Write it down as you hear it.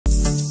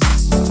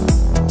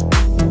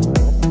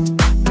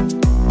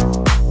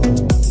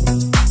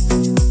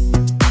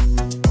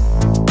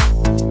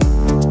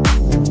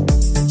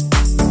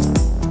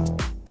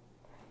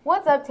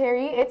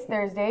Terry. It's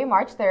Thursday,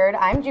 March 3rd.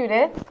 I'm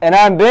Judith. And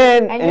I'm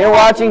Ben, and you're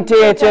watching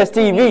THS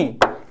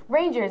TV.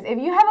 Rangers, if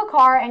you have a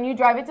car and you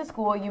drive it to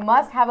school, you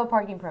must have a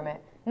parking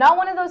permit. Not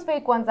one of those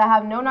fake ones that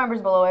have no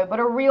numbers below it, but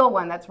a real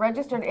one that's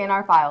registered in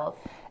our files.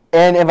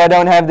 And if I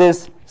don't have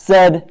this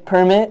said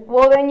permit?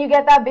 Well, then you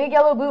get that big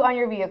yellow boot on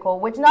your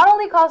vehicle, which not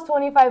only costs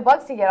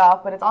 $25 to get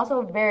off, but it's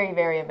also very,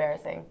 very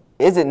embarrassing.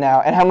 Is it now?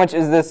 And how much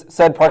is this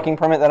said parking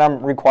permit that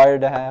I'm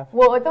required to have?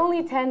 Well, it's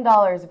only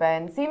 $10,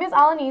 Ben. See Miss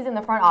Alanis in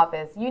the front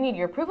office. You need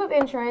your proof of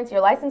insurance,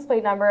 your license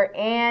plate number,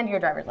 and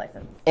your driver's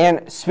license.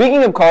 And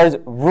speaking of cars,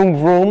 vroom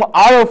vroom,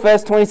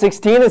 AutoFest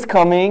 2016 is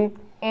coming.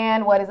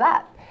 And what is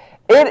that?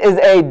 It is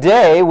a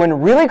day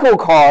when really cool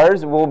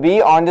cars will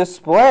be on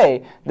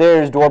display.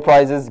 There's door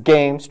prizes,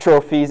 games,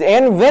 trophies,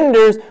 and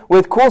vendors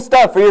with cool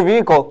stuff for your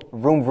vehicle.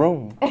 Vroom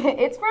vroom.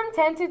 It's from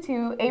 10 to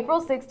 2,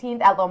 April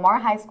 16th at Lamar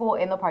High School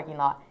in the parking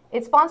lot.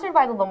 It's sponsored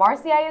by the Lamar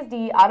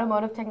CISD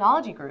Automotive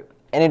Technology Group.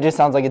 And it just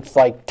sounds like it's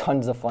like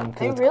tons of fun.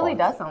 It really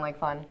does sound like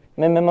fun.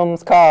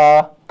 Minimum's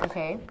car.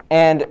 Okay.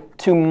 And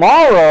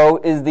tomorrow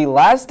is the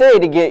last day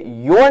to get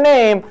your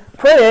name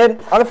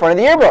printed on the front of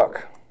the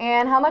yearbook.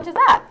 And how much is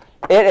that?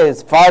 It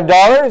is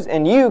 $5,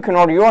 and you can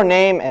order your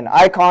name and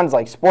icons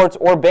like sports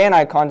or band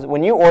icons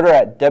when you order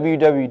at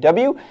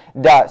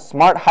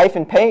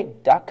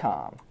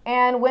www.smart-pay.com.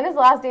 And when is the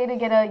last day to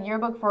get a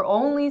yearbook for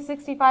only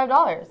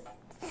 $65?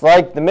 It's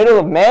like the middle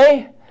of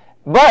May,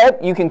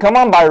 but you can come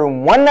on by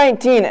room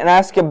 119 and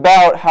ask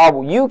about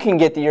how you can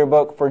get the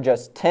yearbook for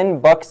just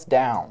 $10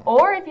 down.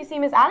 Or if you see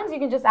Miss Adams, you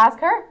can just ask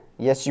her.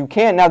 Yes, you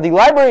can. Now, the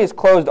library is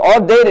closed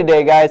all day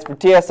today, guys, for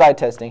TSI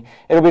testing.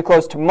 It'll be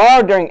closed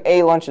tomorrow during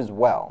A lunch as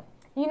well.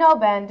 You know,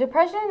 Ben,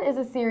 depression is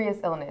a serious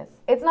illness.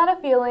 It's not a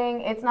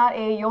feeling, it's not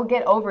a you'll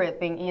get over it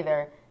thing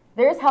either.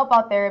 There's help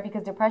out there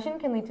because depression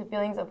can lead to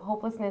feelings of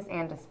hopelessness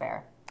and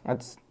despair.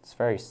 It's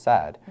very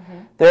sad.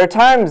 There are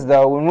times,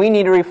 though, when we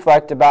need to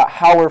reflect about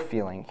how we're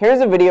feeling. Here's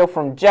a video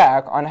from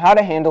Jack on how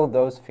to handle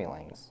those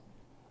feelings.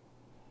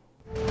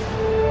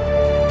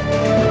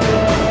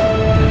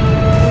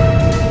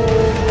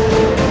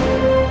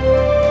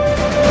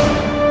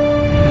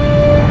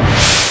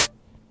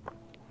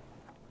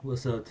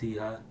 What's up,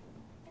 T.I.?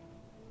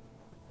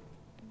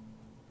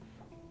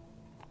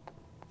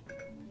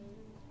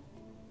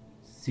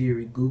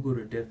 Siri, Google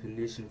the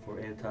definition for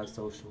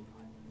antisocial.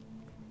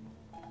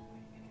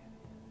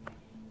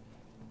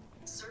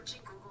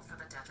 Searching Google for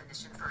the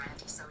definition for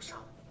antisocial.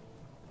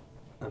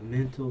 A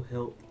mental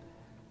health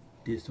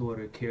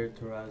disorder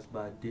characterized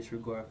by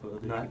disregard for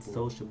other people. Not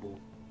sociable.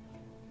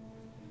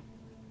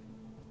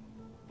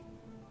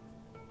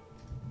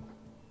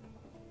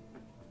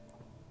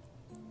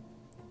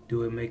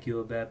 Do it make you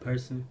a bad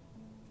person?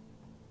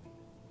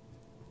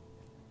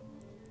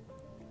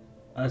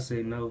 I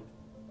say no.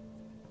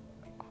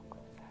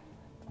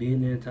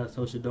 Being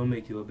antisocial don't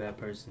make you a bad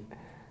person.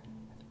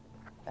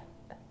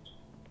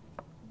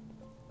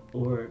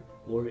 Or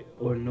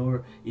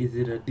nor is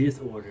it a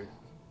disorder.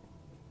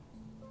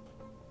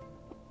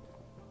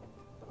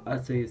 I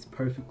say it's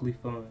perfectly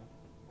fine.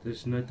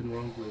 There's nothing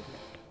wrong with it.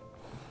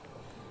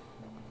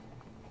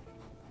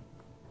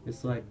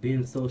 It's like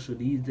being social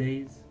these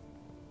days.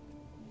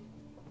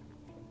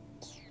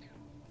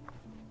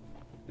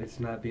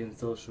 It's not being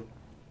social.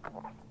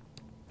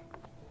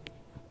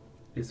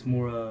 It's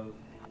more of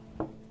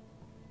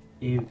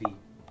envy.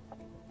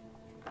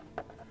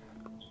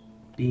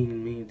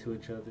 Being mean to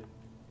each other.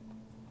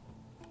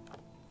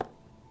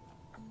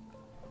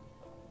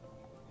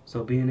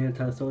 So being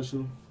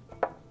antisocial,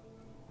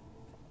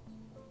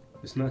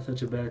 it's not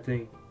such a bad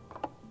thing.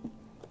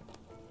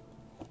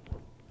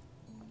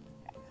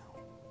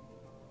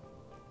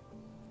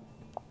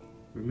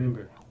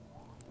 Remember,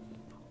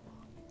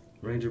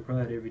 Ranger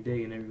pride every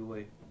day in every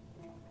way.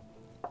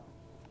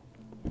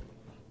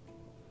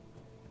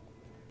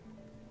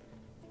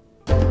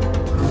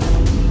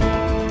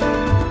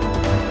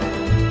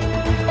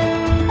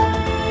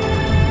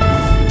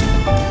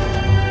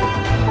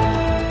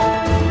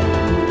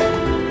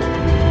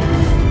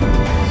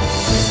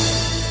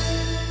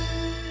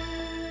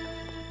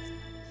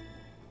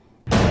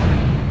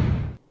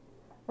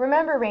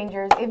 Remember,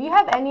 Rangers, if you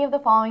have any of the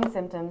following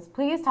symptoms,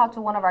 please talk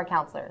to one of our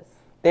counselors.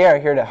 They are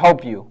here to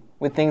help you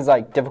with things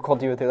like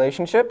difficulty with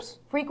relationships,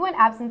 Frequent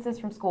absences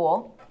from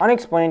school,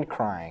 unexplained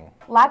crying,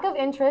 lack of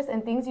interest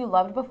in things you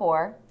loved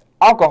before,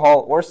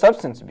 alcohol or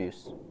substance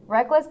abuse,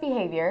 reckless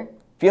behavior.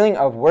 feeling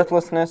of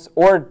worthlessness,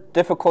 or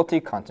difficulty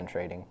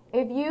concentrating.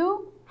 If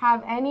you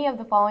have any of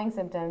the following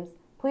symptoms,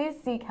 please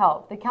seek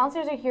help. The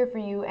counselors are here for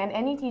you, and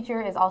any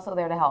teacher is also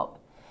there to help.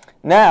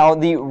 Now,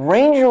 the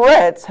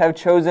Rangerettes have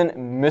chosen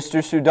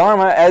Mr.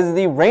 Sudharma as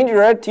the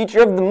Rangerette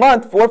Teacher of the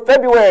Month for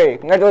February.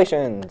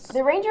 Congratulations.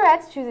 The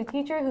Rangerettes choose a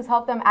teacher who's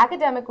helped them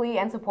academically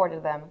and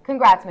supported them.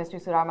 Congrats,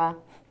 Mr. Sudharma.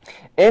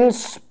 In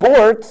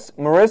sports,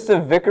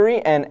 Marissa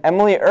Vickery and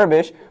Emily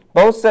Urbish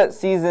both set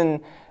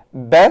season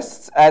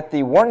bests at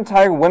the Wharton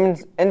Tiger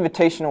Women's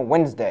Invitational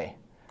Wednesday.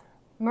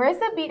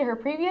 Marissa beat her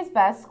previous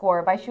best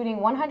score by shooting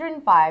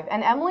 105,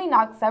 and Emily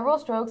knocked several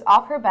strokes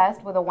off her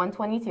best with a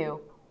 122.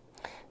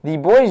 The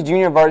boys'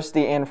 junior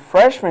varsity and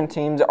freshman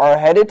teams are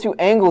headed to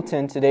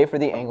Angleton today for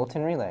the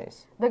Angleton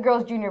Relays. The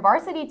girls' junior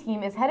varsity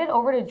team is headed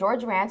over to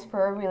George Ranch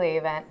for a relay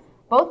event.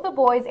 Both the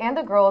boys and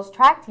the girls'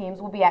 track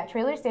teams will be at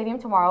Traylor Stadium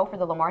tomorrow for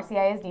the Lamar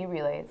CISD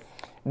relays.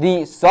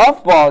 The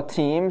softball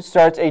team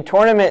starts a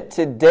tournament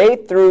today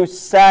through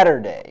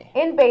Saturday.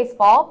 In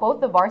baseball, both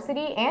the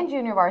varsity and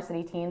junior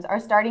varsity teams are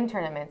starting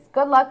tournaments.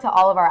 Good luck to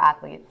all of our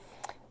athletes.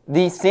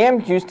 The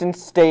Sam Houston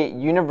State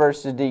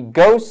University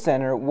Ghost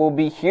Center will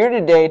be here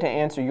today to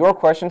answer your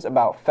questions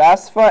about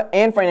FAFSA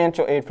and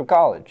financial aid for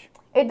college.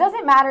 It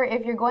doesn't matter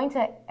if you're going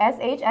to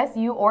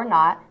SHSU or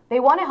not, they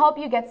want to help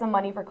you get some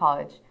money for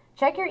college.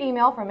 Check your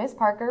email from Ms.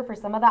 Parker for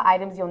some of the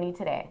items you'll need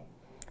today.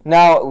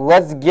 Now,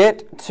 let's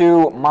get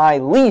to my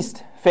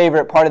least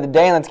favorite part of the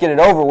day, and let's get it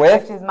over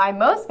with. Which is my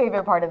most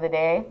favorite part of the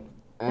day.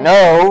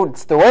 No,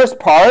 it's the worst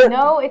part.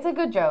 No, it's a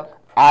good joke.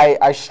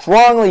 I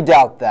strongly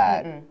doubt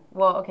that.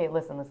 Well, okay,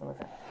 listen.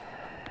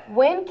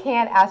 When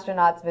can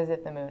astronauts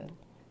visit the moon?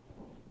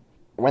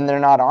 When they're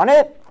not on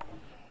it?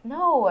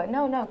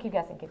 No. Keep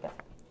guessing.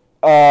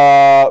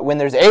 When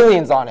there's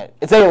aliens on it.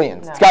 It's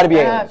aliens. No. It's got to be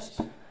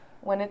aliens.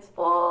 When it's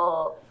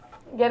full.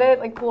 Get it?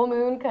 Like full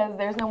moon because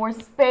there's no more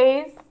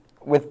space.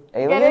 With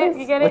aliens? Get it?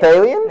 You get it? With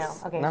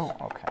aliens? No. Okay. No?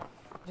 Okay.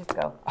 Just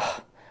go.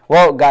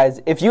 Well,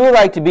 guys, if you would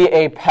like to be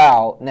a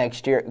pal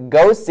next year,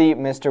 go see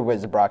Mr.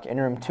 Wizbrock in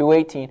room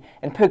 218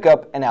 and pick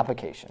up an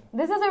application.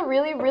 This is a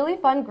really, really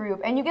fun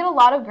group, and you get a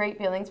lot of great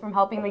feelings from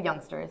helping the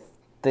youngsters.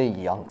 The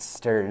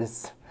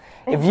youngsters.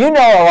 If you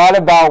know a lot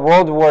about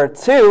World War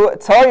II,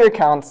 tell your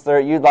counselor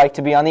you'd like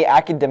to be on the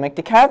academic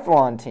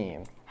decathlon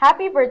team.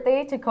 Happy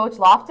birthday to Coach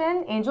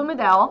Lofton, Angel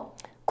Medell,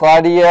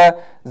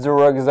 Claudia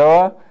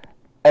Zurugzoa,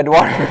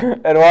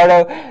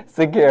 Eduardo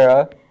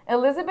Segura,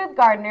 Elizabeth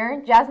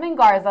Gardner, Jasmine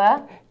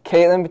Garza,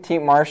 Caitlin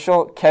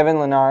Petit-Marshall, Kevin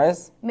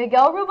Linares,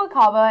 Miguel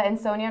Rubalcaba, and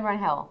Sonia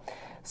Rangel.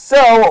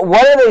 So,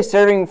 what are they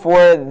serving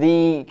for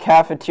the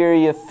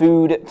cafeteria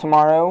food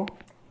tomorrow?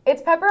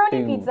 It's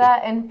pepperoni pizza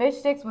and fish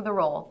sticks with a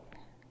roll.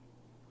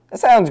 That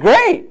sounds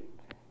great!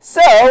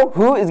 So,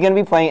 who is going to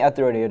be playing at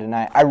the rodeo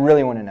tonight? I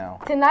really want to know.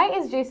 Tonight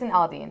is Jason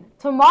Aldean.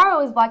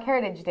 Tomorrow is Black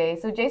Heritage Day,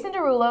 so Jason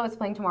Derulo is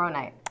playing tomorrow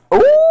night.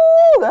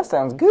 Ooh, that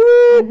sounds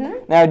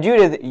good. Now,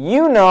 Judith,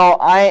 you know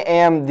I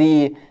am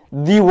the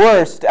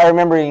worst at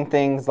remembering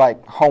things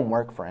like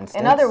homework, for instance.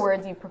 In other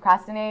words, you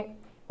procrastinate?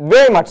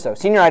 Very much so.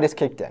 Senioritis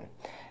kicked in.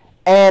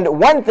 And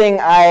one thing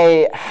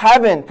I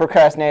haven't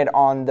procrastinated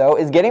on, though,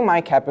 is getting my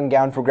cap and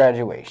gown for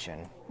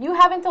graduation. You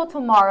have until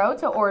tomorrow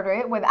to order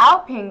it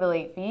without paying the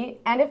late fee.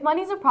 And if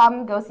money's a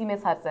problem, go see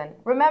Miss Hudson.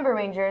 Remember,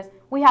 Rangers,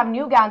 we have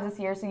new gowns this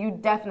year, so you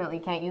definitely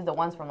can't use the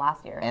ones from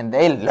last year. And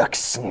they look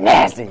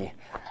snazzy.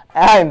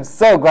 I'm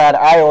so glad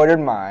I ordered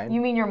mine. You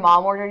mean your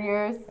mom ordered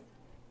yours?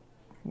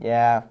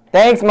 Yeah.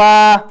 Thanks,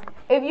 Ma.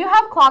 If you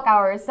have clock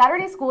hours,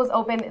 Saturday school is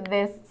open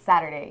this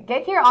Saturday.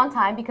 Get here on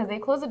time because they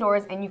close the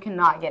doors and you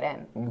cannot get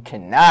in. You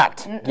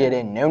cannot get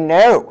in.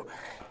 No.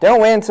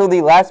 Don't wait until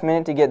the last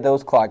minute to get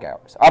those clock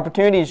hours.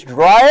 Opportunities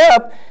dry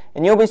up,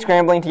 and you'll be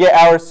scrambling to get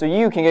hours so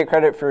you can get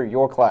credit for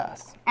your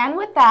class. And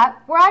with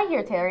that, we're out of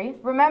here, Terry.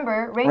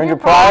 Remember, Ranger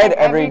Pride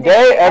every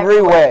day,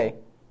 every way.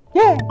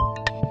 Yeah.